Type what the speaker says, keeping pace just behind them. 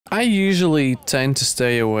I usually tend to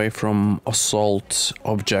stay away from assault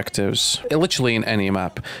objectives, literally in any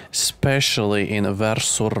map, especially in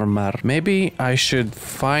Versurmar. Maybe I should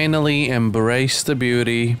finally embrace the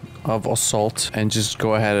beauty of assault and just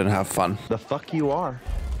go ahead and have fun. The fuck you are.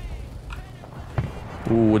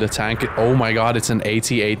 Ooh, the tank. Oh my god, it's an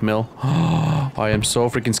 88 mil. I am so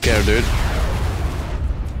freaking scared, dude.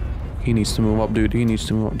 He needs to move up, dude. He needs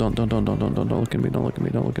to move up. Don't look at me. Don't look at me.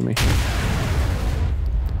 Don't look at me.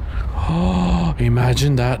 Oh,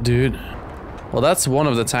 imagine that, dude. Well, that's one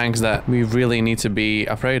of the tanks that we really need to be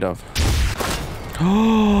afraid of.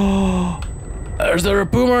 Oh, there's the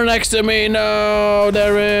boomer next to me. No,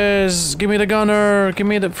 there is. Give me the gunner. Give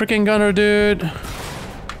me the freaking gunner, dude.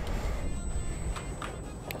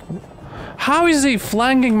 How is he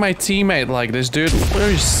flanking my teammate like this, dude?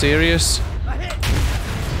 Are you serious?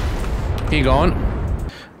 He gone.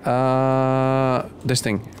 This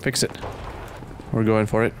thing. Fix it. We're going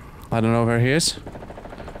for it. I don't know where he is.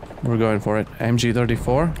 We're going for it.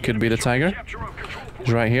 MG34. Could be the Tiger.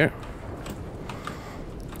 He's right here.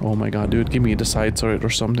 Oh my god, dude. Give me the side turret or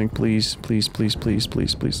something, please. Please, please, please,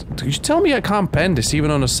 please, please. Did you tell me I can't pen this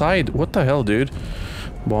even on the side? What the hell, dude?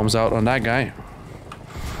 Bombs out on that guy.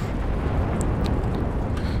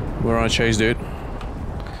 We're on a chase, dude.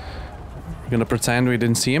 We're gonna pretend we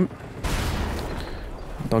didn't see him.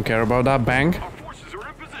 Don't care about that. Bang.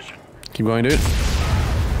 Keep going, dude.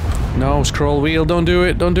 No, scroll wheel. Don't do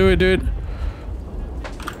it. Don't do it, dude.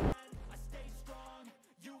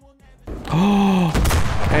 Oh,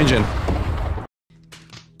 engine.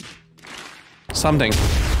 Something.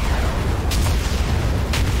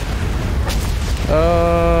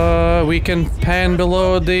 We can pan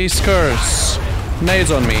below the skirts. Nades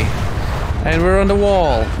on me. And we're on the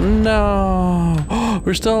wall. No. Oh,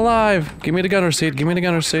 we're still alive. Give me the gunner seat. Give me the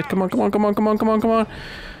gunner seat. Come on, come on, come on, come on, come on, come on.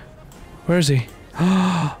 Where is he?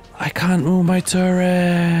 Oh, I can't move my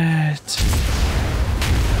turret.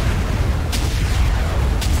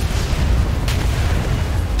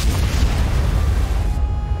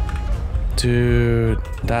 Dude,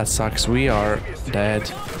 that sucks. We are dead.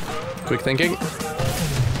 Quick thinking.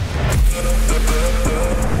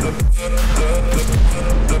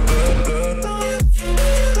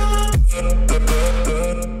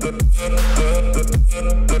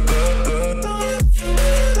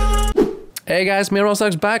 Hey guys,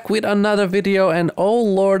 MeAdmiralStarks back with another video, and oh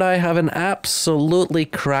lord, I have an absolutely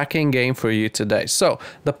cracking game for you today. So,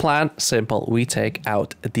 the plan, simple. We take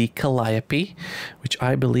out the Calliope, which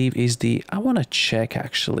I believe is the... I want to check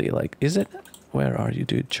actually, like, is it... Where are you,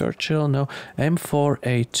 dude? Churchill? No.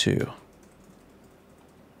 M4A2.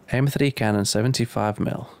 M3 cannon, 75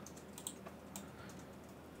 mil.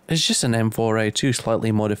 It's just an M4A2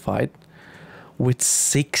 slightly modified with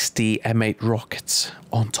 60 M8 rockets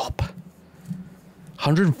on top.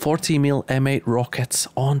 140 mil M8 rockets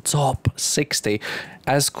on top, 60.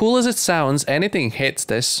 As cool as it sounds, anything hits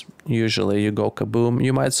this, usually you go kaboom.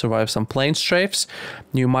 You might survive some plane strafes.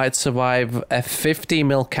 You might survive a 50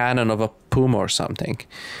 mil cannon of a Puma or something.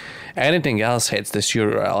 Anything else hits this,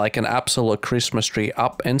 you're like an absolute Christmas tree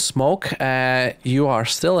up in smoke. You are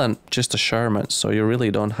still just a Sherman, so you really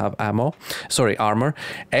don't have armor.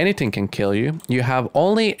 Anything can kill you. You have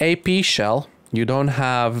only AP shell. You don't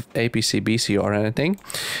have APC, BC or anything.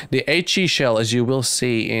 The HE shell, as you will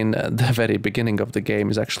see in the very beginning of the game,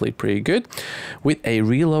 is actually pretty good, with a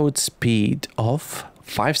reload speed of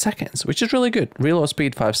 5 seconds, which is really good. Reload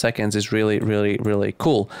speed 5 seconds is really, really, really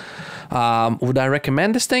cool. Would I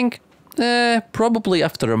recommend this thing? Probably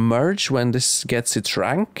after a merge, when this gets its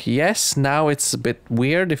rank. Yes, now it's a bit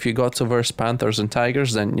weird. If you go to verse Panthers and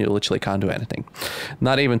Tigers, then you literally can't do anything.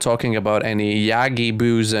 Not even talking about any Yagi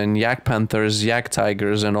Boos and Yak Panthers, Yak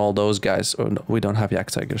Tigers and all those guys. Oh, no, we don't have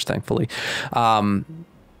Yak Tigers, thankfully.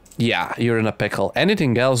 Yeah, you're in a pickle.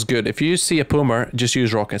 Anything else, good. If you see a Puma, just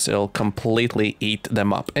use rockets. It'll completely eat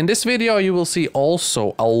them up. In this video, you will see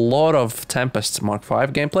also a lot of Tempest Mark V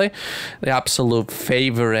gameplay. The absolute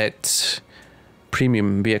favorite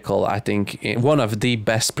premium vehicle, I think, one of the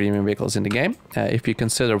best premium vehicles in the game. If you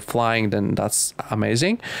consider flying, then that's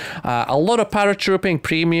amazing. A lot of paratrooping,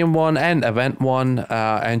 premium one and event one,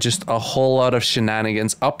 and just a whole lot of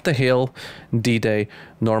shenanigans up the hill, D-Day,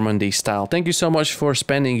 Normandy style. Thank you so much for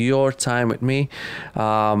spending your time with me.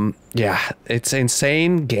 Yeah, it's an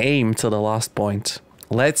insane game to the last point.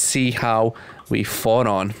 Let's see how we fought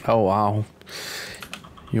on. Oh wow.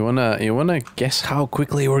 You wanna guess how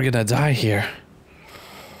quickly we're gonna die here?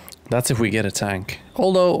 That's if we get a tank.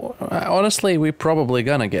 Although, honestly, we're probably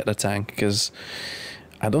gonna get a tank, because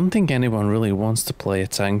I don't think anyone really wants to play a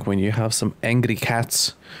tank when you have some angry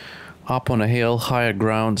cats up on a hill, higher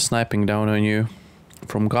ground, sniping down on you.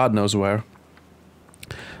 from God knows where.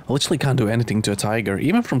 I literally can't do anything to a tiger,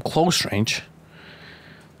 even from close range.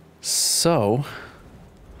 So...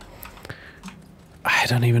 I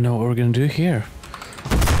don't even know what we're gonna do here.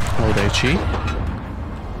 Load HE.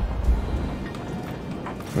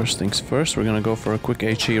 First things first, we're gonna go for a quick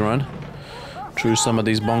HE run through some of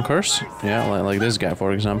these bunkers. Yeah, like this guy,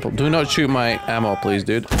 for example. Do not shoot my ammo, please,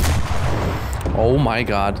 dude. Oh my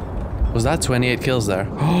god. Was that 28 kills there?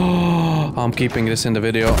 Oh, I'm keeping this in the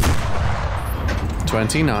video.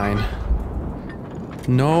 29.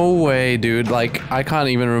 No way, dude. Like, I can't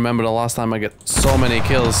even remember the last time I get so many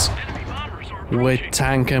kills with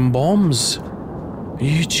tank and bombs. Are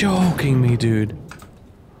you joking me, dude?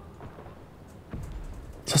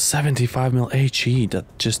 It's a 75 mil HE that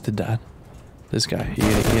just did that. This guy, you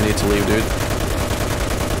need to leave, dude.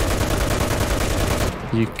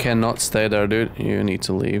 You cannot stay there, dude. You need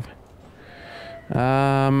to leave.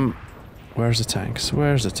 Where's the tanks?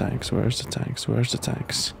 Where's the tanks? Where's the tanks? Where's the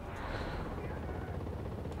tanks?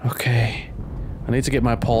 Okay. I need to get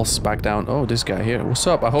my pulse back down. Oh, this guy here. What's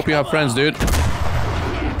up? I hope you have friends, dude.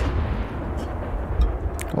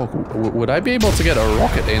 Oh, would I be able to get a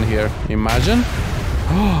rocket in here? Imagine.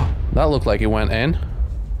 Oh, that looked like it went in.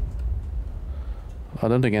 I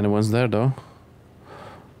don't think anyone's there, though.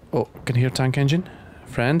 Oh, can hear tank engine.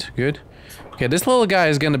 Friend, good. Okay, this little guy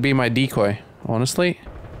is gonna be my decoy, honestly.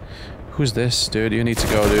 Who's this, dude? You need to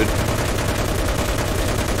go, dude.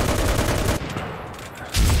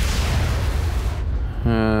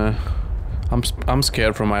 I'm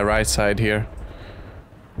scared from my right side here.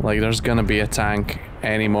 Like, there's gonna be a tank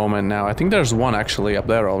any moment now. I think there's one actually up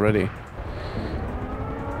there already.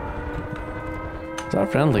 Is that a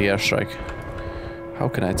friendly airstrike? How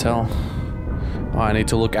can I tell? Oh, I need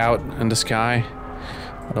to look out in the sky.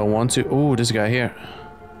 I don't want to. Oh, this guy here.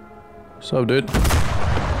 What's up, dude?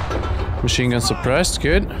 Machine gun suppressed,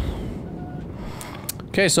 good.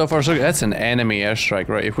 Okay, so far so good. That's an enemy airstrike,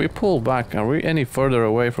 right? If we pull back, are we any further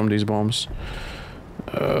away from these bombs?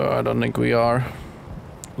 I don't think we are.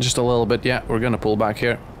 Just a little bit, yeah, we're gonna pull back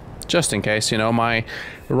here. Just in case, you know, my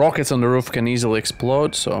rockets on the roof can easily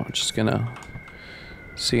explode, so I'm just gonna...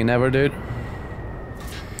 See you never, dude.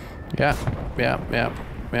 Yeah,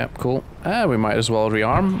 cool. We might as well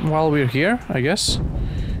rearm while we're here, I guess.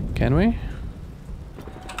 Can we?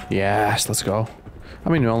 Yes, let's go. I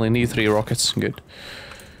mean, we only need 3 rockets. Good.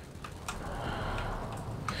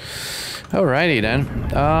 Alrighty then.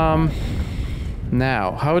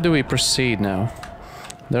 Now, how do we proceed now?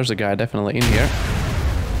 There's a guy definitely in here.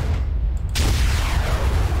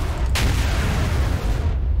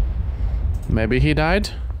 Maybe he died?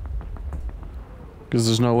 Because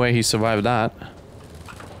there's no way he survived that.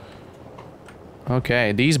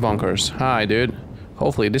 Okay, these bunkers. Hi, dude.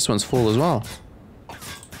 Hopefully this one's full as well.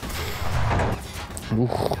 Ooh,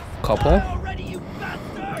 couple.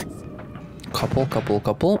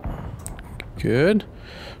 Couple. Good.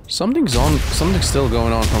 Something's still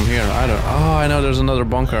going on from here. I don't... Oh, I know there's another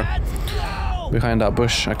bunker. Behind that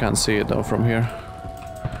bush. I can't see it though from here.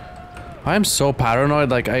 I'm so paranoid,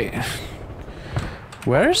 like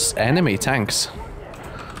Where's enemy tanks?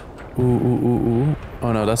 Ooh.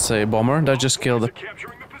 Oh no, that's a bomber that just killed the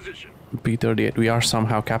B-38. We are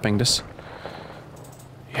somehow capping this.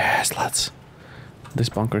 Yes, lads. This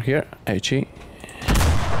bunker here, HE.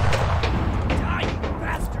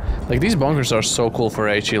 Like, these bunkers are so cool for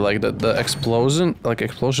HE. Like, the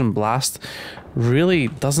explosion blast really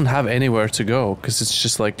doesn't have anywhere to go, because it's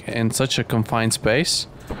just like in such a confined space.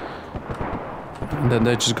 And then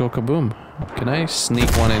they just go kaboom. Can I sneak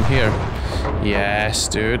one in here? Yes,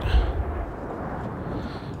 dude.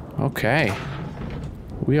 Okay.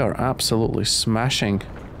 We are absolutely smashing.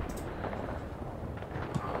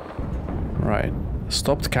 Right.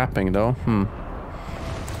 Stopped capping though.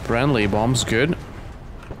 Friendly bombs, good.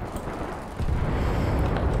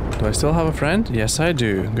 Do I still have a friend? Yes, I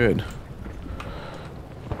do. Good.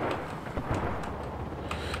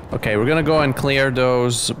 Okay, we're gonna go and clear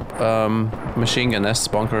those machine gun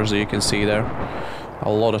nest bunkers that you can see there. A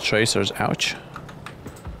lot of tracers. Ouch.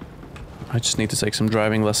 I just need to take some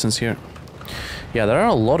driving lessons here. Yeah, there are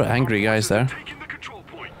a lot of angry guys there.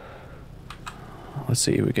 Let's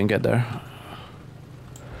see if we can get there.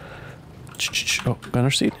 Oh,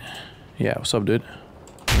 gunner seat? Yeah, what's up, dude?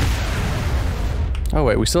 Oh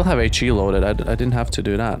wait, we still have HE loaded. I didn't have to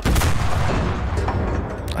do that.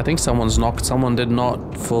 I think someone's knocked. Someone did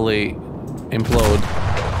not fully implode.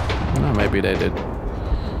 Oh, maybe they did.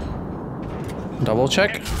 Double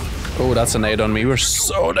check. Oh, that's an 8 on me. We're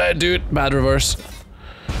so dead, dude. Bad reverse.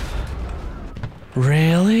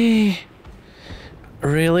 Really?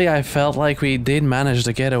 Really? I felt like we did manage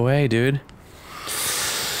to get away, dude.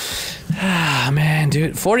 Ah, man,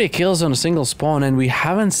 dude. 40 kills on a single spawn and we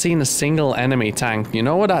haven't seen a single enemy tank. You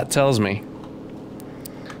know what that tells me?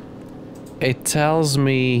 It tells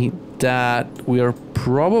me that we're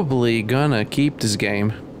probably gonna keep this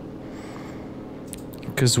game.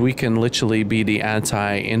 Because we can literally be the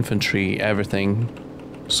anti-infantry everything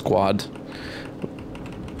squad.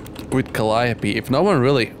 With Calliope. If no one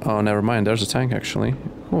really... Oh, never mind. There's a tank, actually.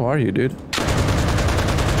 Who are you, dude?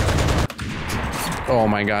 Oh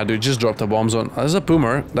my god, dude. Just dropped a bomb zone. There's a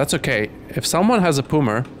Poomer. That's okay. If someone has a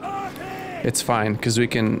Poomer, it's fine. Because we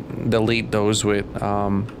can delete those with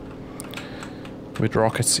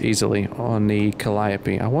rockets easily on the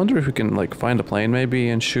Calliope. I wonder if we can, like, find a plane, maybe,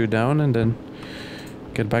 and shoot down, and then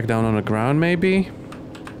get back down on the ground, maybe?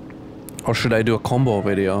 Or should I do a combo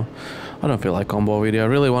video? I don't feel like combo video. I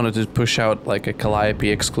really wanted to push out like a Calliope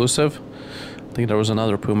exclusive. I think there was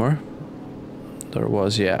another Poomer. There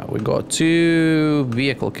was, yeah. We got 2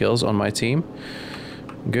 vehicle kills on my team.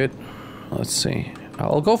 Good. Let's see.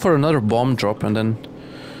 I'll go for another bomb drop and then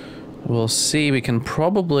we'll see. We can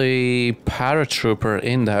probably paratrooper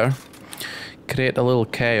in there. Create a little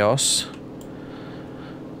chaos.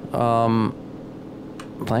 Plane?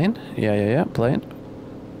 Yeah, plane.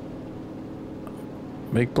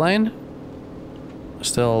 Big plane.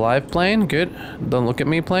 Still alive plane, good. Don't look at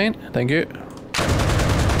me plane, thank you.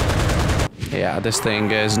 Yeah, this thing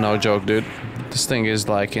is no joke, dude. This thing is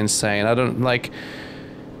like insane. I don't like...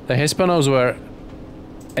 The Hispanos were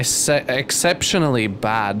exceptionally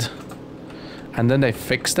bad. And then they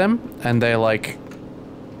fixed them and they like...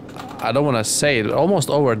 I don't want to say it, almost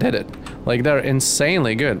overdid it. Like they're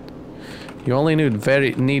insanely good. You only need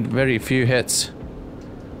very few hits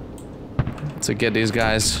to get these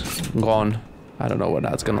guys gone. I don't know where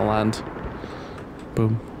that's gonna land.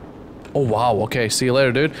 Boom. Oh wow, okay, see you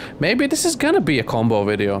later, dude. Maybe this is gonna be a combo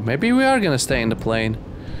video. Maybe we are gonna stay in the plane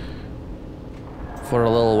for a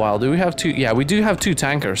little while. Do we have 2? Yeah, we do have 2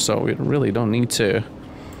 tankers, so we really don't need to...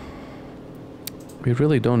 We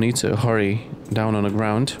really don't need to hurry down on the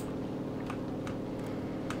ground.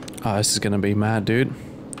 Oh, this is gonna be mad, dude.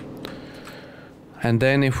 And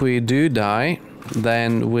then if we do die,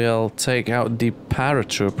 then we'll take out the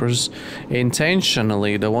paratroopers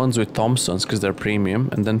intentionally, the ones with Thompsons, because they're premium,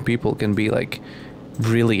 and then people can be like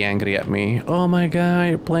really angry at me. Oh my god,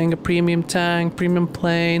 you're playing a premium tank, premium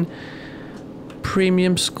plane,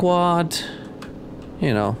 premium squad.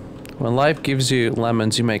 You know, when life gives you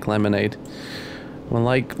lemons, you make lemonade. When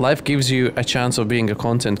life gives you a chance of being a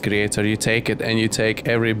content creator, you take it and you take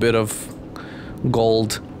every bit of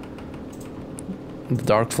gold the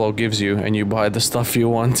dark flow gives you and you buy the stuff you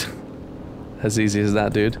want. As easy as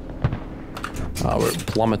that, dude. We're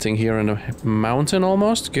plummeting here in a mountain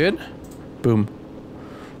almost. Good. Boom.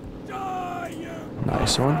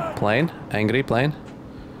 Nice one. Plane. Angry plane.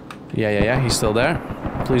 Yeah, he's still there.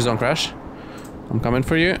 Please don't crash. I'm coming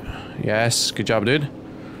for you. Yes, good job, dude.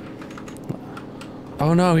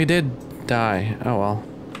 Oh no, he did die. Oh well.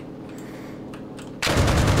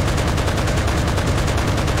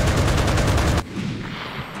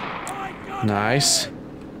 Nice.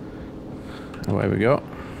 Away we go.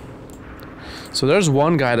 So there's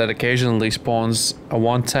one guy that occasionally spawns a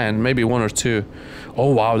 110, maybe 1 or 2.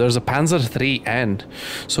 Oh wow, there's a Panzer IIIN.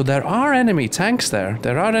 So there are enemy tanks there.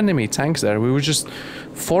 There are enemy tanks there. We were just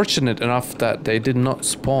fortunate enough that they did not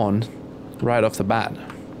spawn right off the bat.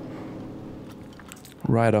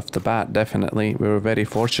 Right off the bat, definitely. We were very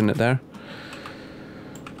fortunate there.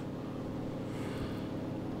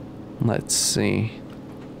 Let's see.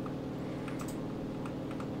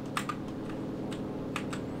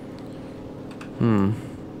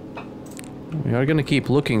 We are gonna keep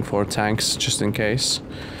looking for tanks just in case.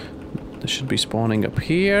 They should be spawning up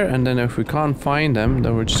here, and then if we can't find them,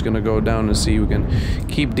 then we're just gonna go down and see if we can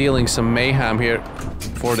keep dealing some mayhem here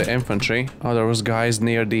for the infantry. Oh, there was guys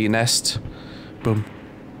near the nest. Boom.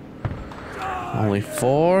 Only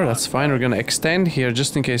 4, that's fine. We're gonna extend here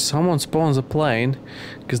just in case someone spawns a plane,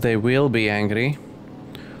 because they will be angry.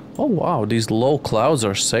 Oh wow, these low clouds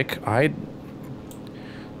are sick.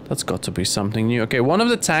 That's got to be something new. Okay, one of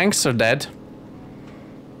the tanks are dead.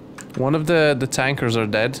 One of the tankers are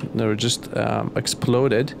dead. They were just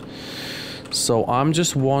exploded. So I'm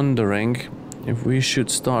just wondering if we should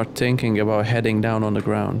start thinking about heading down on the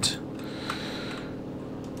ground.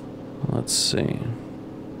 Let's see.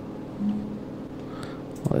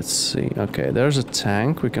 Let's see. Okay, there's a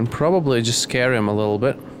tank. We can probably just scare him a little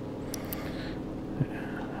bit.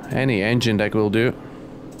 Any engine deck will do.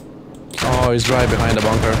 Oh, he's right behind the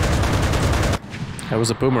bunker. That was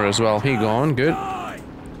a Poomer as well. He gone. Good.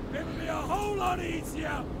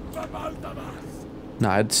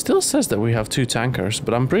 Nah, it still says that we have 2 tankers,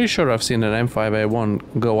 but I'm pretty sure I've seen an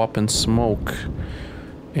M5A1 go up in smoke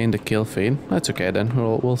in the kill feed. That's okay then.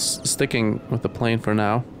 We'll sticking with the plane for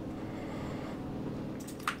now.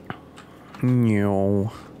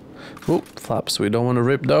 No. Oop, flaps. We don't want to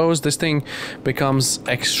rip those. This thing becomes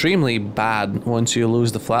extremely bad once you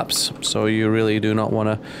lose the flaps, so you really do not want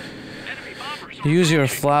to use your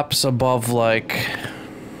flaps above like...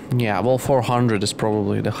 Yeah, well, 400 is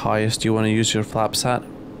probably the highest you want to use your flaps at.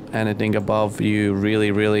 Anything above, you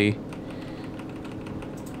really...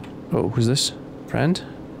 Oh, who's this? Friend?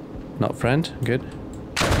 Not friend. Good.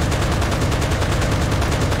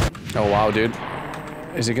 Oh, wow, dude.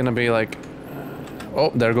 Is it gonna be like... Oh,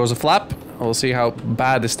 there goes a flap. We'll see how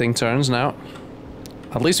bad this thing turns now.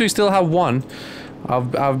 At least we still have one.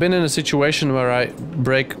 I've been in a situation where I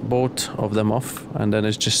break both of them off, and then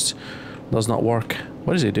it just does not work.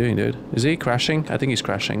 What is he doing, dude? Is he crashing? I think he's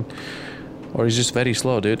crashing. Or he's just very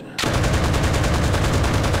slow, dude.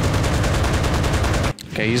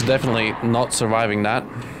 Okay, he's definitely not surviving that,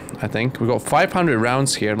 I think. We got 500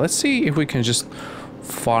 rounds here. Let's see if we can just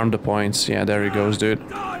farm the points. Yeah, there he goes, dude.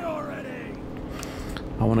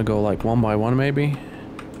 I want to go like 1 by 1, maybe.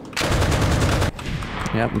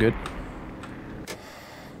 Yep, good.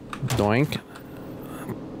 Doink.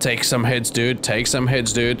 Take some hits, dude. Take some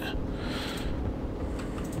hits, dude.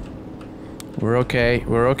 We're okay.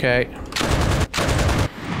 We're okay.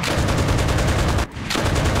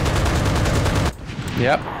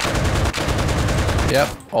 Yep. Yep.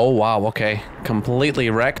 Oh, wow. Okay.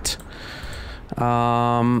 Completely wrecked.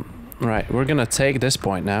 Right. We're gonna take this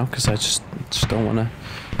point now, because I just don't want to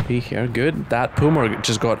be here. Good. That Puma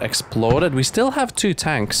just got exploded. We still have 2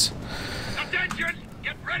 tanks.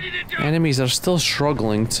 Enemies are still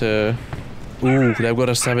struggling to... Ooh, they've got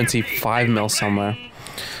a 75 mil somewhere.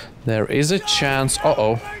 There is a chance...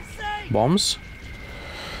 Uh-oh. Bombs?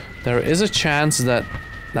 There is a chance that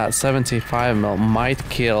that 75 mil might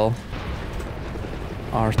kill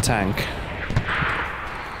our tank.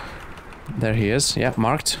 There he is. Yeah,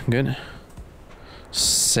 marked. Good.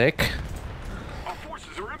 Sick.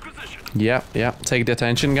 Yeah, yeah. Take the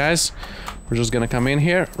attention, guys. We're just gonna come in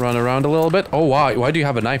here, run around a little bit. Oh, wow. Why do you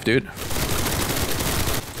have a knife, dude?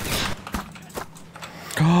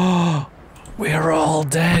 Oh, we're all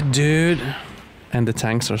dead, dude. And the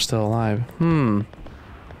tanks are still alive.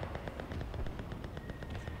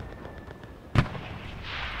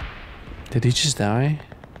 Did he just die?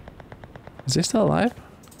 Is he still alive?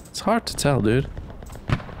 It's hard to tell, dude.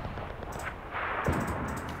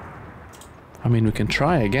 I mean, we can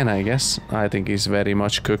try again, I guess. I think he's very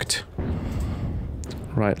much cooked.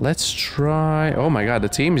 Right, let's try... Oh my god, the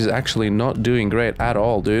team is actually not doing great at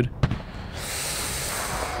all, dude.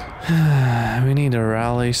 We need a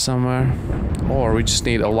rally somewhere. Or we just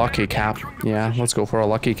need a lucky cap. Yeah, let's go for a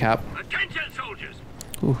lucky cap.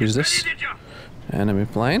 Ooh, who's this? Enemy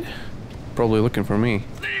plane? Probably looking for me.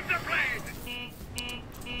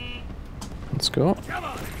 Let's go.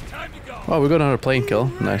 Oh, we got another plane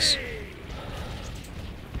kill. Nice.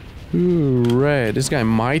 Ooh, red. This guy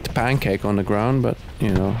might pancake on the ground, but, you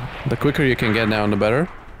know, the quicker you can get down, the better.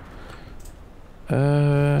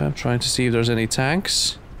 I'm trying to see if there's any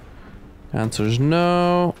tanks. Answer's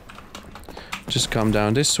no. Just come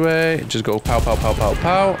down this way. Just go pow, pow, pow, pow,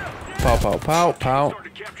 pow. Pow, pow, pow, pow.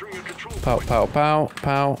 Pow, pow, pow,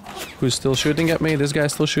 pow. Who's still shooting at me? This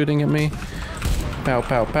guy's still shooting at me. Pow,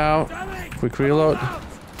 pow, pow. Quick reload.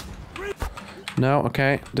 No,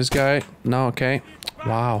 okay. This guy. No, okay.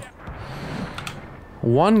 Wow.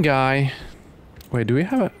 One guy. Wait, do we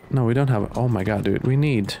have a... No, we don't have a... Oh my god, dude. We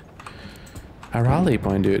need a rally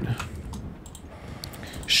point, dude.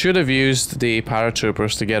 Should have used the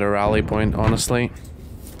paratroopers to get a rally point, honestly.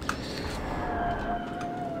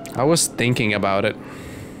 I was thinking about it.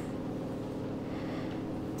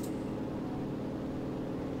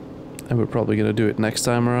 And we're probably gonna do it next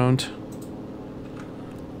time around.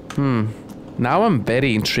 Now I'm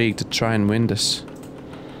very intrigued to try and win this.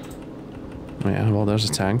 Yeah, well, there's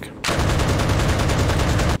a tank.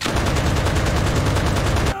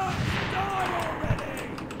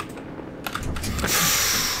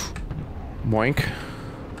 Boink.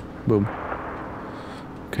 Boom.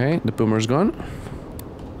 Okay, the boomer's gone.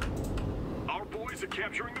 Our boys are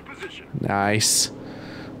capturing the position. Nice.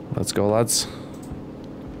 Let's go, lads.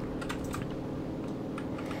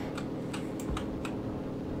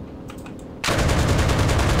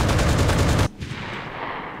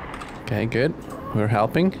 Okay, good. We're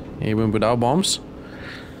helping, even without bombs.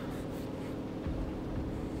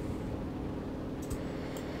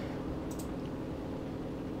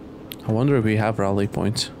 I wonder if we have rally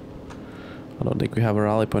points. I don't think we have a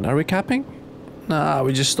rally point. Are we capping? Nah,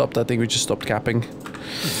 we just stopped. I think we just stopped capping.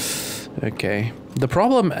 Okay. The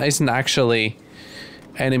problem isn't actually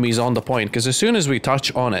enemies on the point, because as soon as we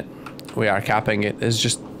touch on it, we are capping it. It's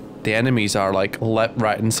just the enemies are like left,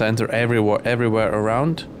 right, and center everywhere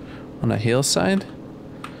around on a hillside,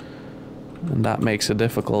 and that makes it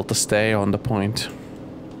difficult to stay on the point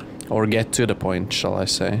or get to the point, shall I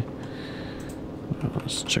say.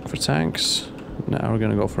 Let's check for tanks. Now we're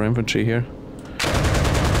gonna go for infantry here.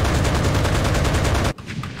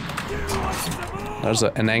 There's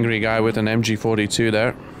an angry guy with an MG42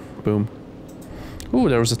 there. Boom. Ooh,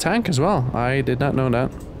 there was a tank as well. I did not know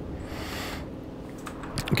that.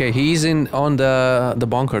 Okay, he's in on the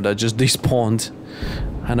bunker that just despawned.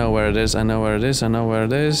 I know where it is. I know where it is. I know where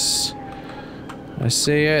it is. I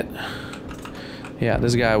see it. Yeah,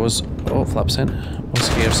 this guy was... Oh, flaps in. Was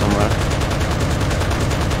here somewhere.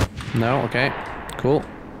 No, okay. Cool.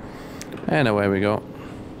 And away we go.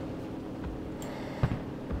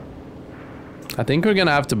 I think we're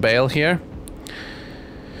gonna have to bail here.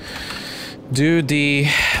 Do the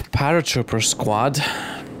paratrooper squad.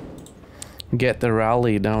 Get the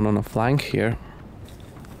rally down on a flank here.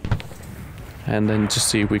 And then just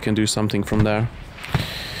see if we can do something from there.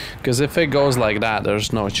 Because if it goes like that,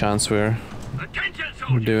 there's no chance we're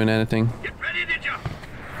doing anything. Get ready to jump.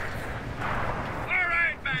 All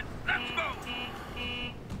right, man, let's go.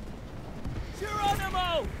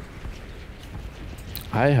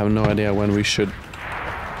 I have no idea when we should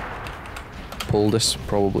pull this.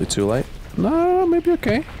 Probably too late. No, maybe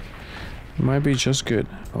okay. Might be just good.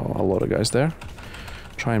 Oh, a lot of guys there.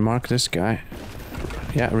 Try and mark this guy.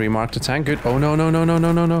 Yeah, remark the tank. Good. Oh, no, no, no, no,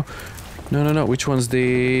 no, no, no. No, no, no. Which one's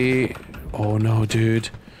the... Oh, no, dude.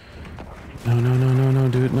 No, no, no, no, no,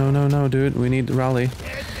 dude. No, no, no, dude. We need the rally.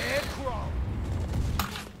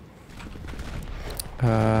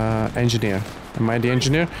 Engineer. Am I the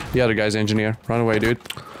engineer? The other guy's engineer. Run away, dude.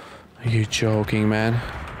 Are you joking, man?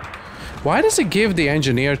 Why does it give the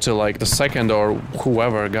engineer to, like, the second or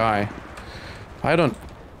whoever guy? I don't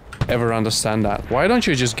ever understand that. Why don't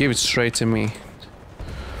you just give it straight to me?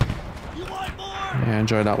 Yeah,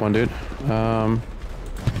 enjoy that one, dude.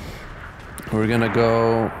 We're gonna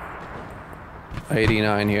go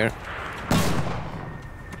 89 here.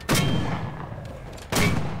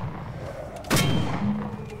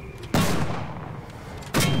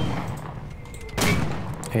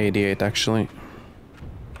 '88 actually.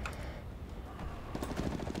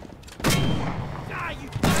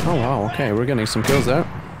 Oh wow, okay, we're getting some kills there.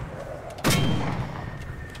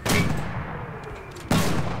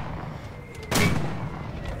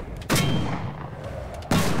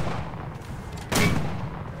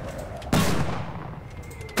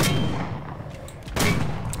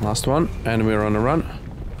 Last one, and we're on a run.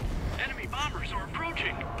 Enemy bombers are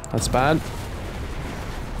approaching. That's bad.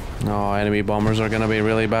 No, enemy bombers are gonna be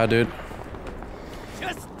really bad, dude.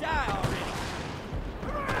 Just die already.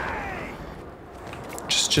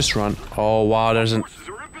 Just run. Oh wow, there's an Forces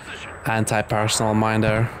are in position. anti-personnel mine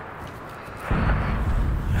there.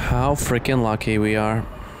 How freaking lucky we are.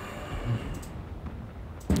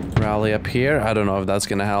 Rally up here. I don't know if that's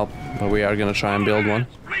gonna help, but we are gonna try and build one.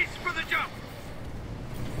 Race for the jump.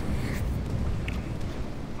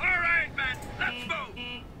 All right, man, let's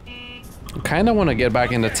move. Kinda wanna get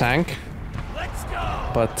back in the tank, Let's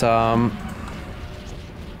go. but oh,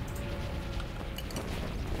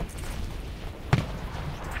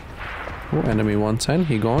 enemy 110,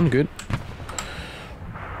 he gone, good.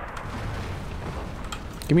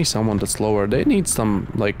 Give me someone that's lower. They need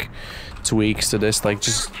some like tweaks to this, like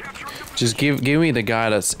just give me the guy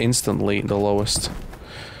that's instantly the lowest.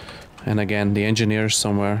 And again, the engineer's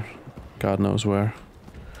somewhere, God knows where.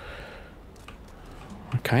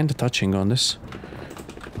 We're kinda touching on this.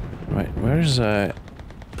 Right, where's a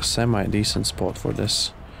semi-decent spot for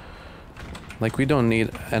this? Like, we don't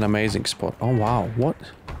need an amazing spot. Oh wow, what?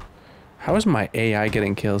 How is my AI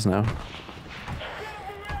getting kills now?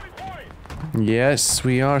 Yes,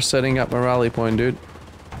 we are setting up a rally point, dude.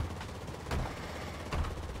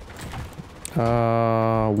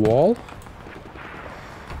 Wall?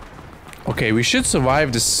 Okay, we should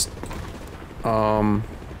survive this.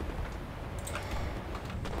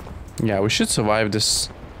 Yeah, we should survive this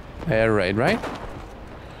air raid, right?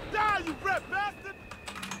 Die, you red bastard.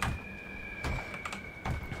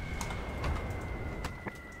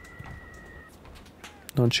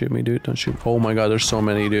 Don't shoot me, dude. Don't shoot. Oh my god, there's so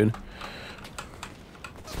many, dude.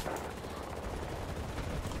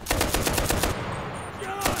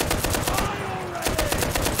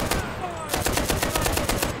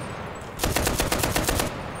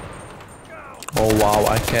 Oh wow,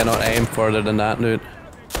 I cannot aim further than that, dude.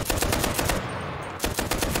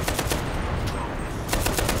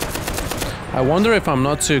 I wonder if I'm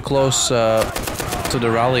not too close to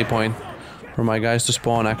the rally point for my guys to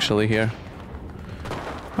spawn actually here.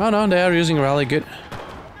 Oh no, they are using rally, good.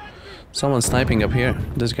 Someone's sniping up here,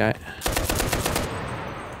 this guy.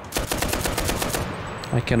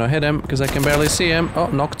 I cannot hit him because I can barely see him. Oh,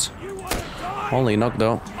 knocked. Only knocked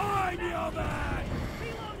though.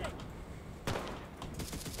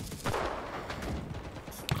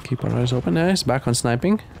 Keep our eyes open. Nice, back on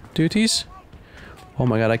sniping duties. Oh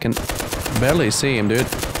my god, I can barely see him, dude.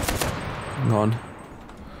 Gone.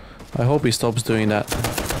 I hope he stops doing that.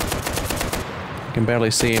 I can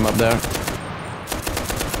barely see him up there.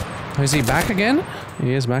 Oh, is he back again?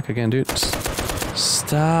 He is back again, dude.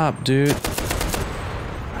 Stop, dude.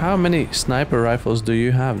 How many sniper rifles do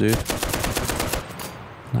you have, dude?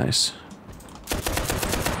 Nice.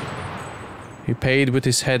 He paid with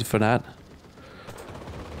his head for that.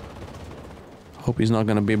 Hope he's not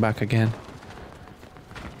gonna be back again.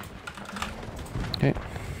 Okay.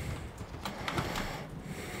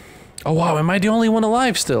 Oh wow, am I the only one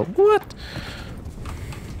alive still? What?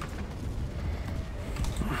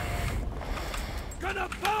 Gonna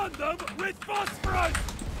burn them with phosphorus!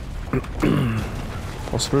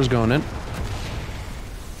 Phosphorus going in.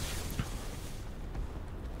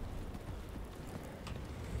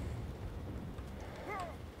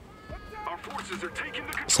 Our forces are taking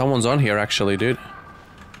the control. Someone's on here actually, dude.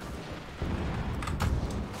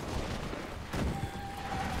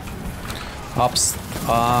 Ups.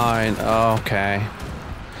 Fine. Okay.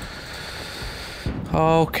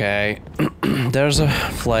 Okay. There's a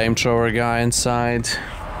flamethrower guy inside.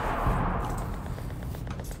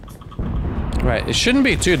 Right, it shouldn't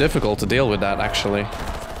be too difficult to deal with that, actually.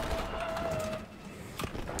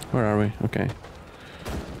 Where are we? Okay.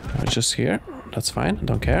 It's just here. That's fine. I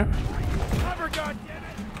don't care.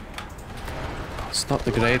 It's not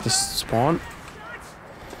the greatest spawn.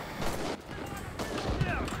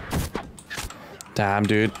 Damn,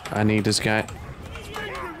 dude. I need this guy.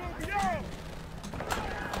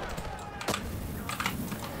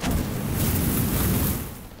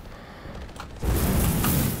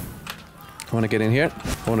 I want to get in here.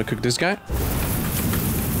 I want to cook this guy.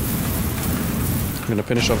 I'm gonna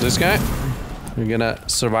finish off this guy. We're gonna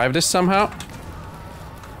survive this somehow.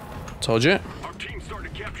 Told you. Our team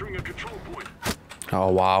started capturing a control point.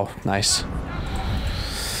 Oh wow, nice.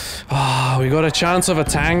 Ah, we got a chance of a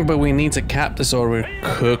tank, but we need to cap this or we're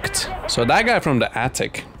cooked. So that guy from the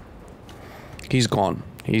attic, he's gone.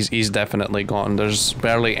 He's definitely gone. There's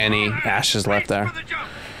barely any ashes left there.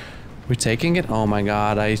 We're taking it? Oh my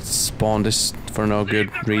god, I spawned this for no good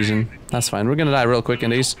reason. That's fine, we're gonna die real quick in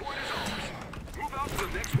these.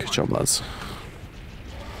 Good job, lads.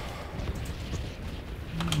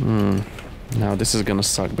 Now this is gonna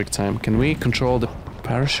suck big time. Can we control the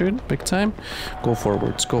parachute big time? Go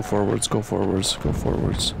forwards, go forwards, go forwards, go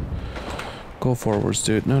forwards. Go forwards,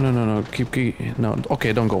 dude. No, no, no, no. Keep, no.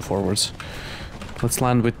 Okay, don't go forwards. Let's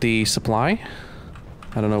land with the supply.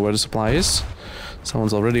 I don't know where the supply is.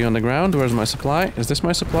 Someone's already on the ground. Where's my supply? Is this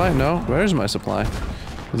my supply? No. Where's my supply?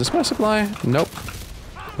 Is this my supply? Nope.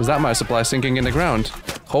 Is that my supply sinking in the ground?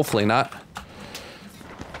 Hopefully not.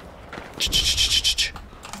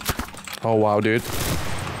 Oh wow, dude.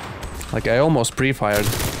 Like I almost pre-fired.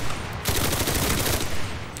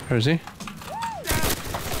 Where is he?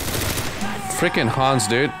 Freaking Hans,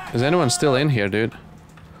 dude. Is anyone still in here, dude?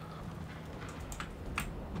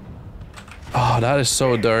 Oh, that is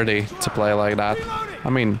so dirty to play like that. I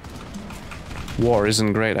mean, war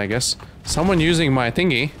isn't great, I guess. Someone using my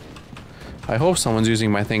thingy. I hope someone's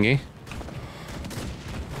using my thingy.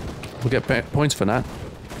 We'll get points for that.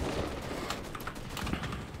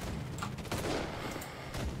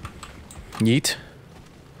 Yeet.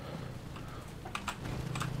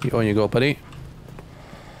 On you go, buddy.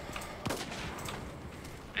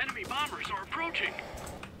 Enemy bombers are approaching.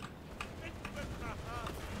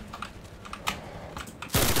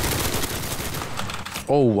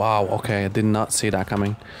 Oh wow, okay, I did not see that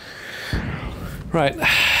coming. Right,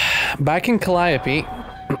 back in Calliope,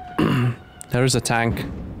 there is a tank,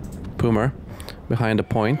 Poomer, behind a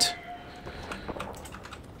point.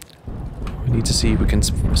 We need to see if we can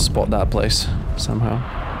spot that place somehow.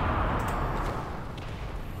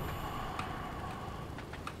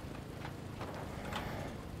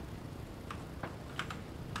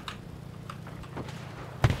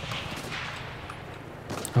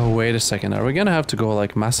 Oh, wait a second. Are we gonna have to go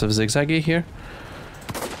like massive zigzaggy here?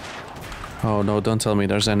 Oh no, don't tell me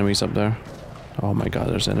there's enemies up there. Oh my god,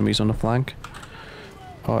 there's enemies on the flank.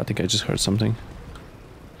 Oh, I think I just heard something.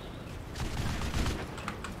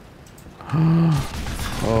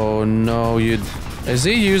 Oh no, is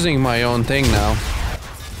he using my own thing now?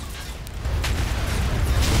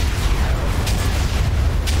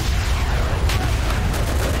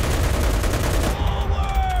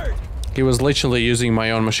 He was literally using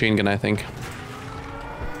my own machine gun, I think.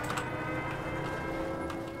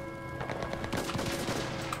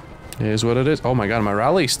 Here's what it is. Oh my god, my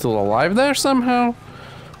rally's still alive there somehow?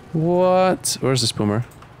 What? Where's this Poomer?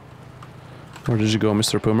 Where did you go,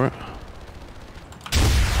 Mr. Poomer?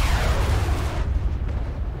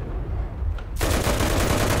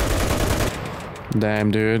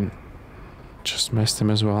 Damn, dude. Just missed him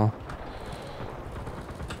as well.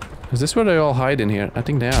 Is this where they all hide in here? I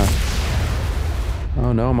think they are.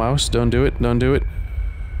 Oh no, mouse. Don't do it. Don't do it.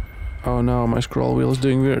 Oh no, my scroll wheel is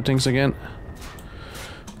doing weird things again.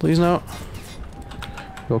 Please no.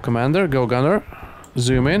 Go commander. Go gunner.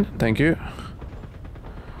 Zoom in. Thank you.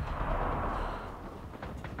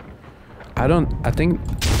 I don't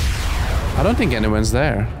think anyone's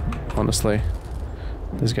there, honestly.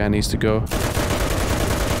 This guy needs to go.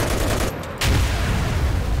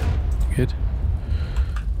 Good.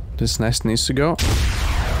 This nest needs to go.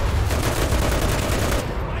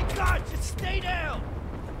 My God, just stay down.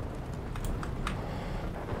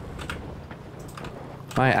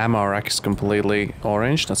 My ammo rack is completely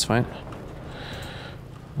orange, that's fine.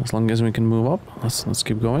 As long as we can move up, let's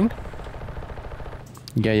keep going.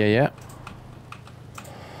 Yeah.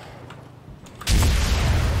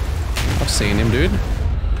 I've seen him, dude.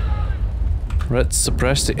 Let's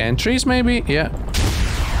suppress the entries, maybe? Yeah.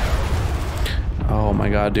 Oh my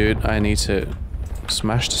god, dude. I need to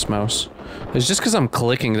smash this mouse. It's just because I'm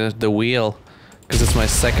clicking the wheel. Because it's my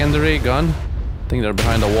secondary gun. I think they're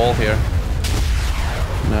behind the wall here.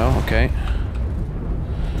 No? Okay.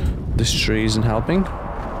 This tree isn't helping.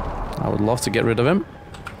 I would love to get rid of him.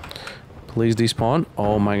 Please despawn.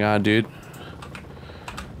 Oh my god, dude.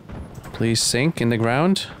 Please sink in the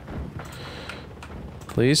ground.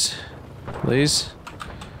 Please. Please.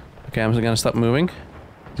 Okay, I'm gonna stop moving.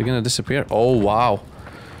 Is it gonna disappear? Oh, wow.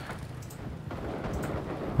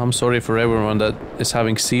 I'm sorry for everyone that is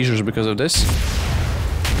having seizures because of this.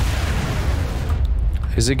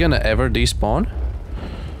 Is it gonna ever despawn?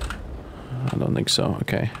 I don't think so.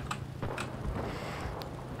 Okay.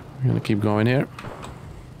 I'm gonna keep going here.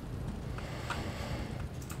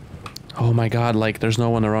 Oh my god, like, there's no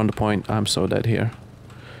one around the point. I'm so dead here.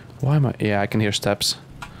 Why am I? Yeah, I can hear steps.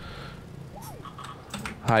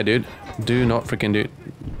 Hi, dude. Do not freaking do it.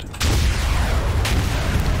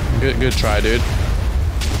 Good try, dude.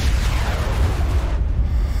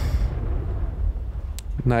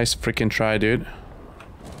 Nice freaking try, dude.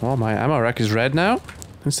 Oh, my ammo rack is red now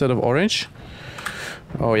instead of orange.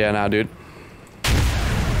 Oh yeah, now, dude.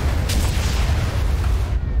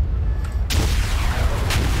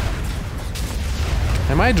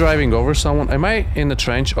 Am I driving over someone? Am I in the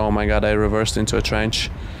trench? Oh my god, I reversed into a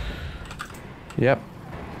trench. Yep.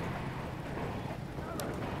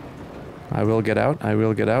 I will get out. I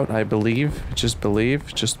will get out. I believe. Just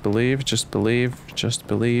believe. Just believe. Just believe. Just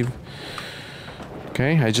believe.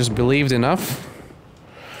 Okay, I just believed enough.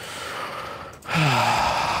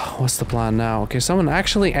 What's the plan now? Okay, someone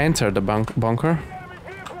actually entered the bunker.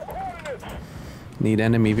 Need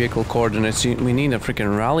enemy vehicle coordinates. We need a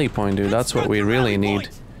freaking rally point, dude. That's what we really need.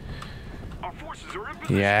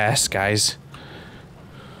 Yes, guys.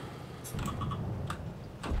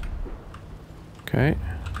 Okay.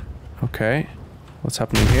 Okay. What's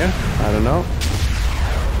happening here? I don't know.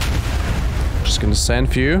 Just gonna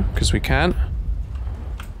send few, because we can.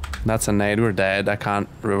 That's a nade. We're dead. I can't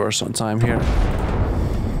reverse on time here.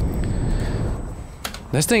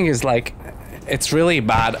 This thing is like... It's really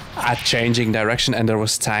bad at changing direction, and there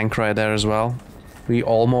was tank right there as well. We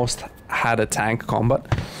almost had a tank combat.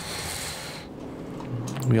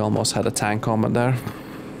 We almost had a tank combat there.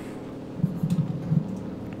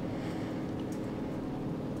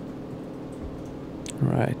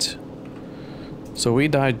 Right. So we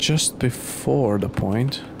died just before the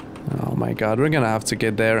point. Oh my god, we're gonna have to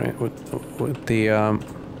get there with the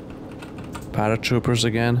paratroopers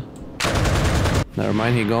again. Never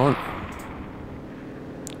mind, he gone.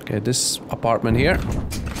 Okay, this apartment here.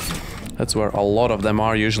 That's where a lot of them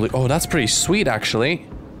are usually. Oh, that's pretty sweet actually.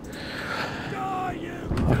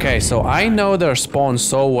 Okay, so I know their spawn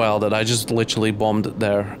so well that I just literally bombed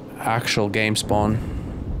their actual game spawn,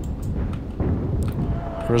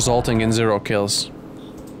 resulting in 0 kills.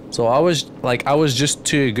 So I was just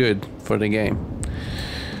too good for the game.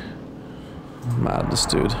 Madness,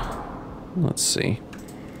 dude. Let's see.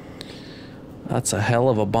 That's a hell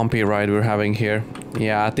of a bumpy ride we're having here.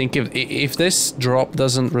 Yeah, I think if this drop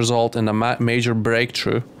doesn't result in a major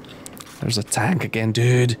breakthrough, there's a tank again,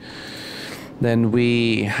 dude. Then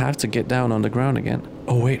we have to get down on the ground again.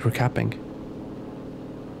 Oh wait, we're capping.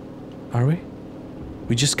 Are we?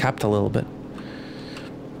 We just capped a little bit.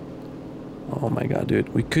 Oh my god, dude.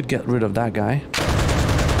 We could get rid of that guy.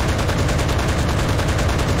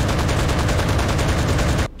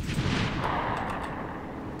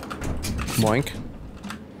 Boink.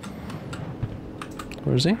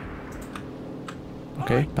 Where is he?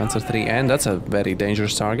 Okay, Panzer 3N. That's a very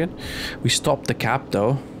dangerous target. We stopped the cap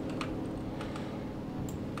though.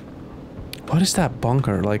 What is that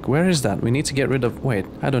bunker? Like, where is that? We need to get rid of... Wait,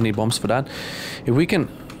 I don't need bombs for that. If we can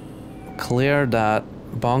clear that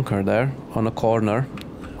bunker there on a corner,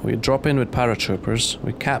 we drop in with paratroopers,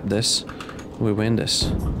 we cap this, we win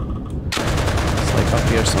this. It's like up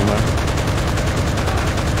here somewhere.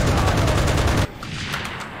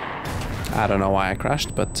 I don't know why I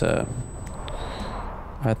crashed, but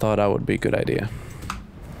I thought that would be a good idea.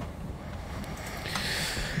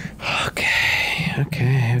 Okay.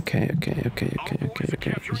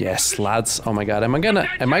 Yes, lads. Oh my god, am I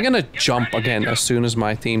gonna jump again as soon as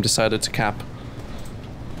my team decided to cap?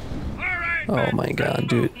 Oh my god,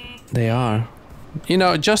 dude. They are. You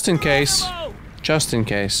know, just in case, I'm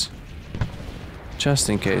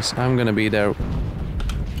gonna be there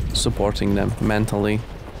supporting them mentally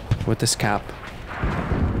with this cap.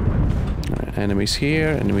 Alright, enemies here,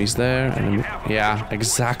 enemies there, yeah,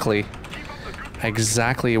 exactly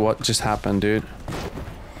what just happened, dude.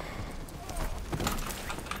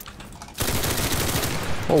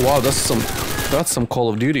 Oh wow, that's some Call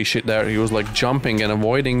of Duty shit there. He was like jumping and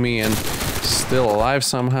avoiding me and still alive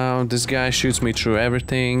somehow. This guy shoots me through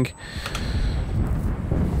everything.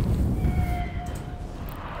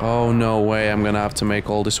 Oh no way, I'm gonna have to make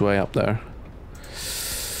all this way up there.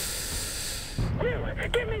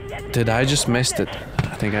 Did I just missed it?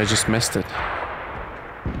 I think I just missed it.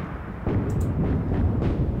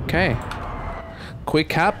 Okay. Quick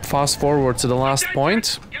cap, fast forward to the last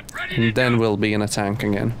point, and then we'll be in a tank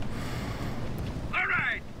again.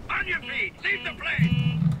 Alright, on your feet, leave the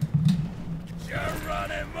plane.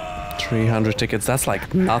 300 tickets, that's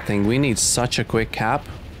like nothing. We need such a quick cap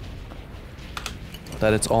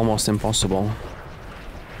that it's almost impossible.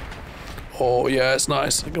 Oh yeah, it's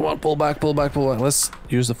nice. Come on, pull back. Let's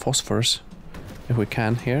use the phosphorus if we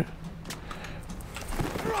can here.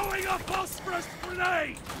 Throwing a phosphorus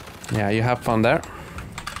grenade. Yeah, you have fun there.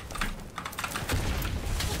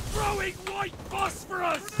 Throwing white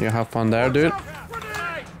phosphorus. You have fun there, dude.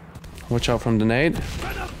 Watch out from the nade.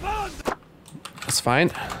 That's fine.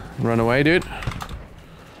 Run away, dude.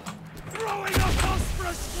 Throwing a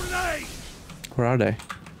phosphorus grenade. Where are they?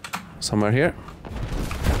 Somewhere here.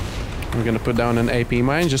 We're gonna put down an AP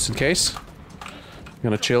mine just in case. I'm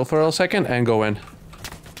gonna chill for a second and go in.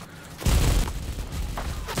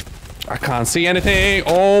 I can't see anything.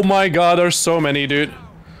 Oh my god, there's so many, dude.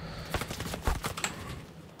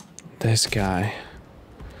 This guy.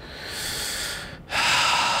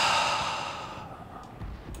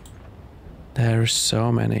 There's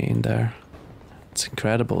so many in there. It's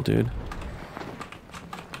incredible, dude.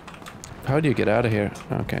 How do you get out of here?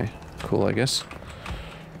 Okay, cool, I guess.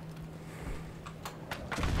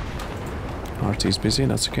 RT's busy,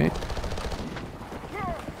 that's okay.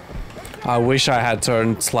 I wish I had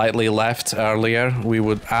turned slightly left earlier. We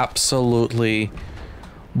would absolutely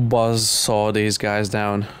buzzsaw these guys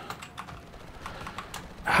down.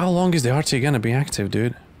 How long is the RT gonna be active,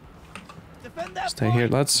 dude? Stay here,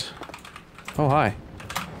 let's... Oh, hi.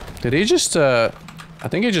 Did he just, I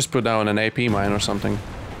think he just put down an AP mine or something.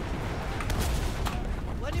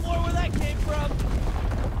 Plenty more where that came from.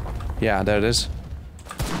 Yeah, there it is.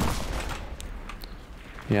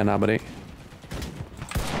 Yeah, nah, buddy.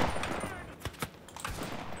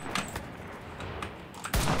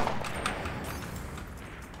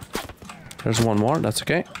 There's one more, that's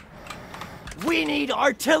okay. We need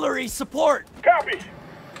artillery support. Copy.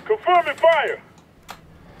 Confirming fire.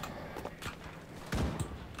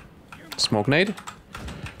 Smoke nade?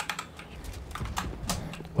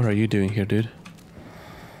 What are you doing here, dude?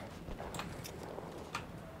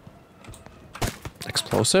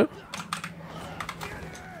 Explosive?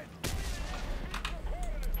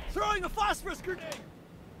 Throwing a phosphorus grenade.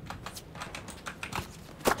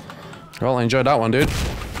 Well, I enjoyed that one, dude.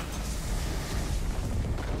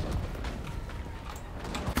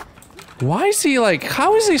 Why is he like,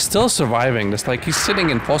 how is he still surviving this? Like, he's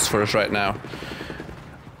sitting in phosphorus right now.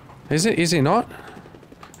 Is he not?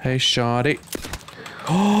 Hey, shawty.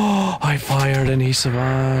 Oh, I fired and he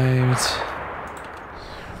survived.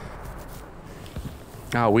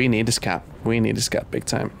 Ah, we need this cap. We need this cap big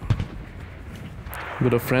time.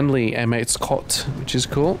 With a friendly M8 Scott, which is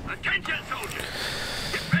cool.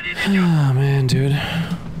 Ah, man, dude.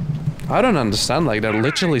 I don't understand, like, they're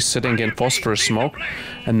literally sitting in phosphorus smoke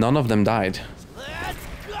and none of them died. Let's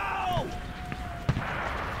go.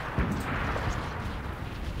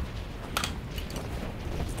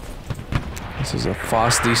 This is a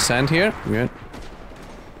fast descent here. Good.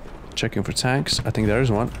 Checking for tanks. I think there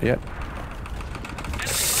is one. Yep.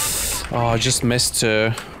 Oh, I just missed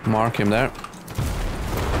to mark him there.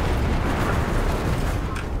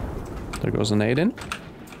 There goes a nade in.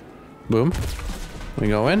 Boom. We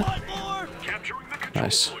go in.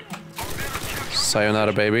 Nice.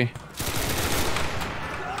 Sayonara, baby.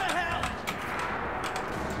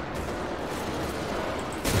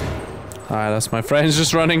 Alright, that's my friends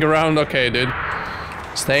just running around. Okay, dude.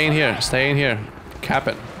 Stay in here. Stay in here. Cap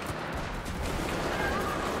it.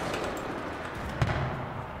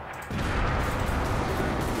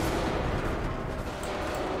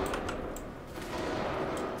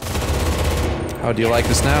 How do you like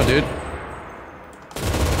this now, dude?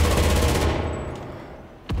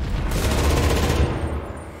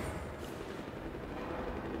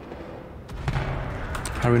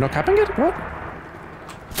 Are we not capping it? What?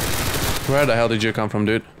 Where the hell did you come from,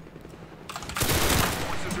 dude?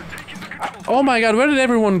 Oh my god, where did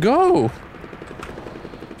everyone go?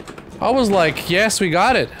 I was like, yes, we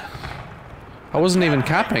got it. I wasn't even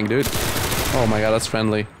capping, dude. Oh my god, that's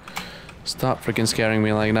friendly. Stop freaking scaring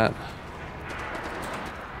me like that.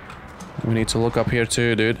 We need to look up here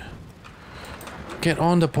too, dude. Get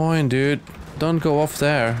on the point, dude. Don't go off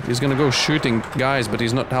there. He's gonna go shooting guys, but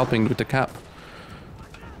he's not helping with the cap.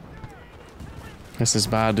 This is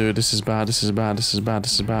bad, dude. This is bad. This is bad. This is bad.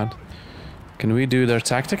 This is bad. Can we do their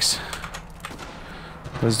tactics?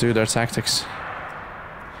 Let's do their tactics.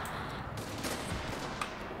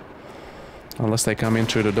 Unless they come in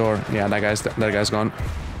through the door. Yeah, that guy's gone.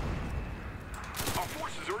 Our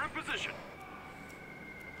forces are in position.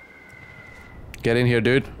 Get in here,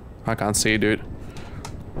 dude. I can't see, dude.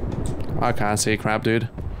 I can't see crap, dude.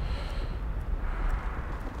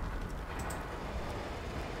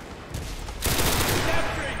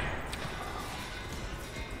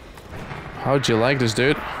 How'd you like this,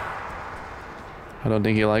 dude? I don't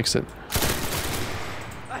think he likes it.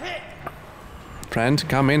 Friend,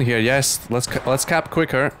 come in here. Yes, let's cap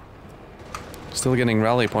quicker. Still getting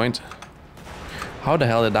rally point. How the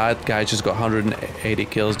hell did that guy just got 180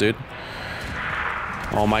 kills, dude?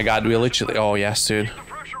 Oh my god, we literally... Oh yes, dude.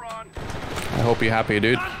 I hope you're happy,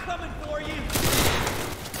 dude.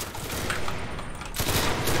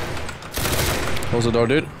 Close the door,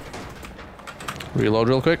 dude. Reload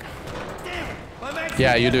real quick.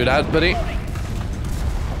 Yeah, you do that, buddy.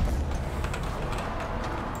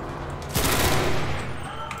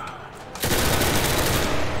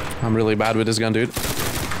 I'm really bad with this gun, dude.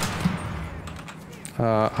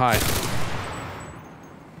 Hi.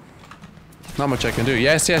 Not much I can do.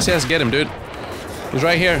 Yes, yes, yes, get him, dude. He's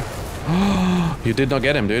right here. You did not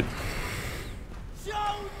get him, dude. Show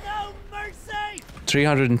no mercy.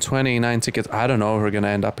 329 tickets. I don't know if we're gonna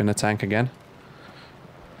end up in a tank again.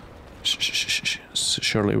 Shh.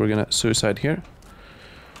 Surely we're gonna suicide here.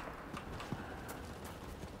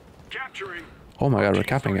 Oh my god, we're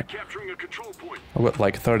capping it. I've got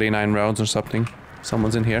like 39 rounds or something.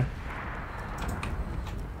 Someone's in here.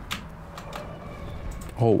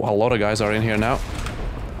 Oh, a lot of guys are in here now.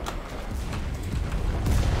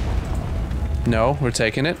 No, we're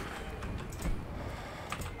taking it.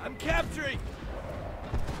 I'm capturing.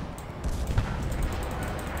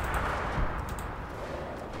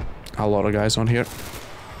 A lot of guys on here.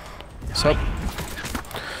 Sup?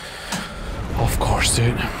 Of course,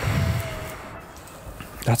 dude.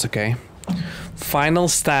 That's okay. Final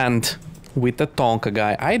stand with the Tonka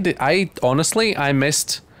guy. I honestly, I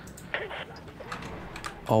missed...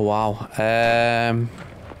 Oh wow.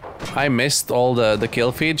 I missed all the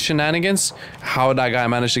kill feed shenanigans. How that guy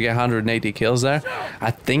managed to get 180 kills there.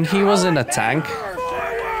 I think he was in a tank.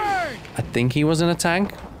 I think he was in a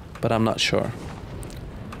tank, but I'm not sure.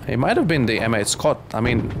 It might have been the M8 Scott. I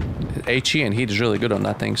mean, HE and he's really good on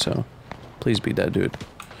that thing, so please be dead, dude.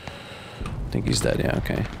 I think he's dead, yeah,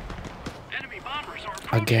 okay.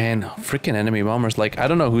 Again, freaking enemy bombers. Like, I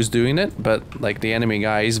don't know who's doing it, but like the enemy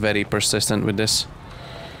guy is very persistent with this.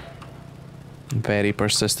 Very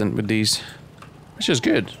persistent with these. Which is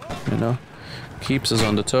good, you know. Keeps us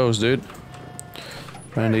on the toes, dude.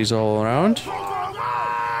 Friendlies all around.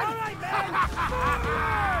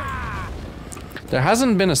 There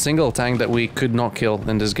hasn't been a single tank that we could not kill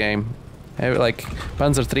in this game. Like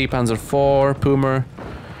Panzer III, Panzer IV, Puma,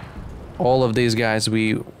 all of these guys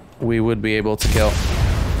we would be able to kill.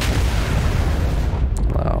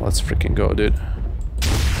 Wow, let's freaking go, dude.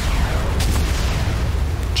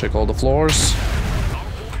 Check all the floors.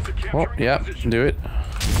 Oh, yeah, do it.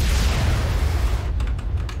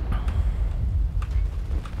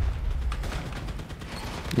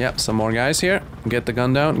 Yep, some more guys here. Get the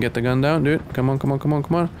gun down, dude. Come on, come on, come on,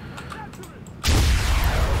 come on.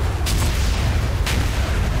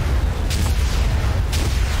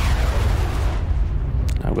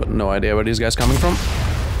 I've got no idea where these guys coming from.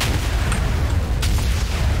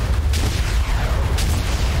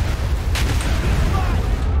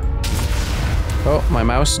 Oh, my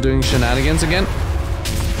mouse doing shenanigans again.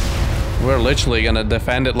 We're literally gonna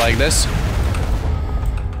defend it like this.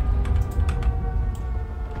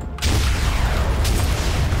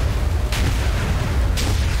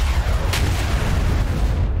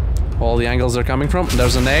 All the angles they're coming from.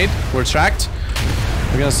 There's a nade. We're tracked.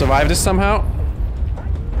 We're gonna survive this somehow.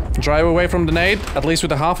 Drive away from the nade, at least with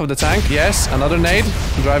the half of the tank. Yes, another nade.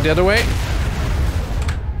 Drive the other way.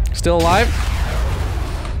 Still alive.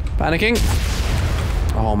 Panicking.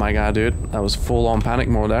 Oh my god, dude. That was full-on panic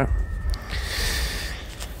mode there.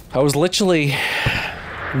 I was literally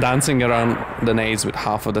dancing around the nades with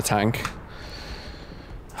half of the tank.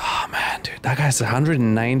 Oh man, dude. That guy's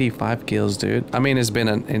 195 kills, dude. I mean, it's been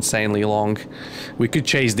insanely long. We could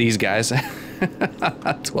chase these guys.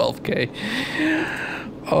 12k.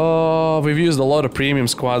 Oh, we've used a lot of premium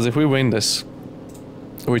squads. If we win this,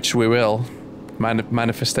 which we will,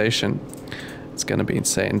 manifestation, it's gonna be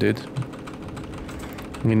insane, dude.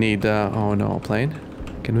 We need, oh no, plane.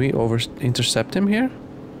 Can we intercept him here?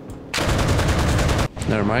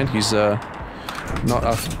 Never mind, he's not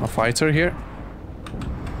a fighter here.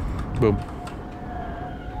 Boom.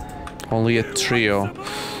 Only a trio.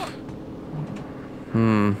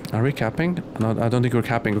 Are we capping? No, I don't think we're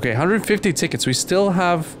capping. Okay, 150 tickets. We still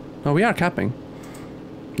have... No, we are capping.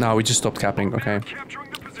 No, we just stopped capping. Okay.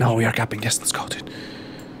 No, we are capping. Yes, let's go, dude.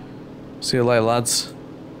 See you later, lads.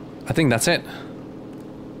 I think that's it.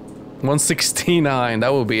 169.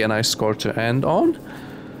 That will be a nice score to end on.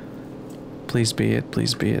 Please be it.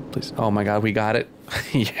 Please be it. Please. Oh my god, we got it.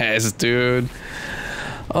 Yes, dude.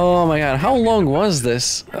 Oh my god, how long was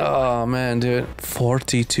this? Oh man, dude.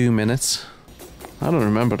 42 minutes. I don't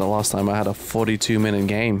remember the last time I had a 42-minute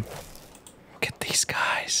game. Look at these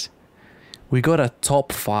guys. We got a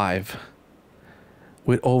top 5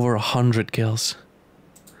 with over 100 kills.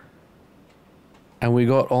 And we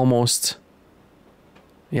got almost...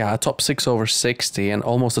 Yeah, a top 6 over 60 and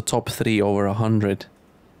almost a top 3 over 100.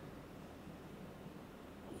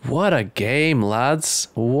 What a game, lads.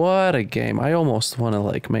 What a game. I almost want to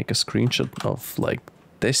like make a screenshot of like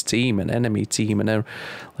this team and enemy team and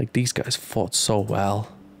like these guys fought so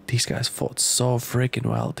well. These guys fought so freaking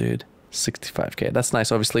well, dude. 65k. That's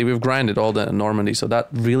nice. Obviously, we've grinded all the Normandy, so that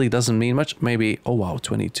really doesn't mean much. Maybe, oh wow,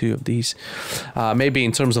 22 of these. Maybe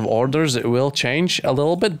in terms of orders, it will change a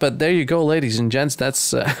little bit, but there you go, ladies and gents.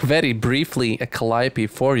 That's very briefly a Calliope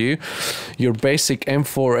for you. Your basic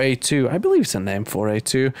M4A2. I believe it's an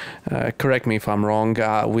M4A2. Correct me if I'm wrong.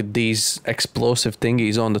 With these explosive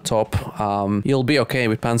thingies on the top, you'll be okay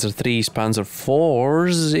with Panzer 3s, Panzer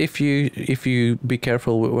 4s if you be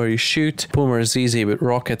careful with where you shoot. Puma is easy with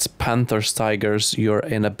rockets. Panthers, Tigers, you're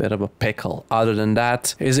in a bit of a pickle. Other than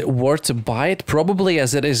that, is it worth to buy it? Probably,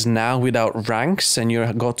 as it is now without ranks and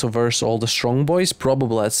you got to verse all the strong boys.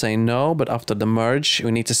 Probably I'd say no, but after the merge, we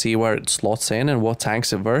need to see where it slots in and what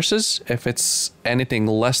tanks it versus. If it's anything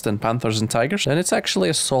less than Panthers and Tigers, then it's actually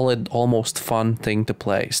a solid, almost fun thing to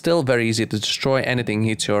play. Still very easy to destroy. Anything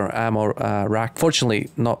hits your ammo rack. Fortunately,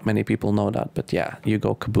 not many people know that, but yeah, you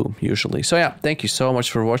go kaboom usually. So yeah, thank you so much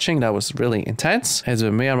for watching. That was really intense. It's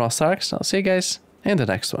been MeAdmiralStarks. I'll see you guys in the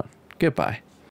next one. Goodbye.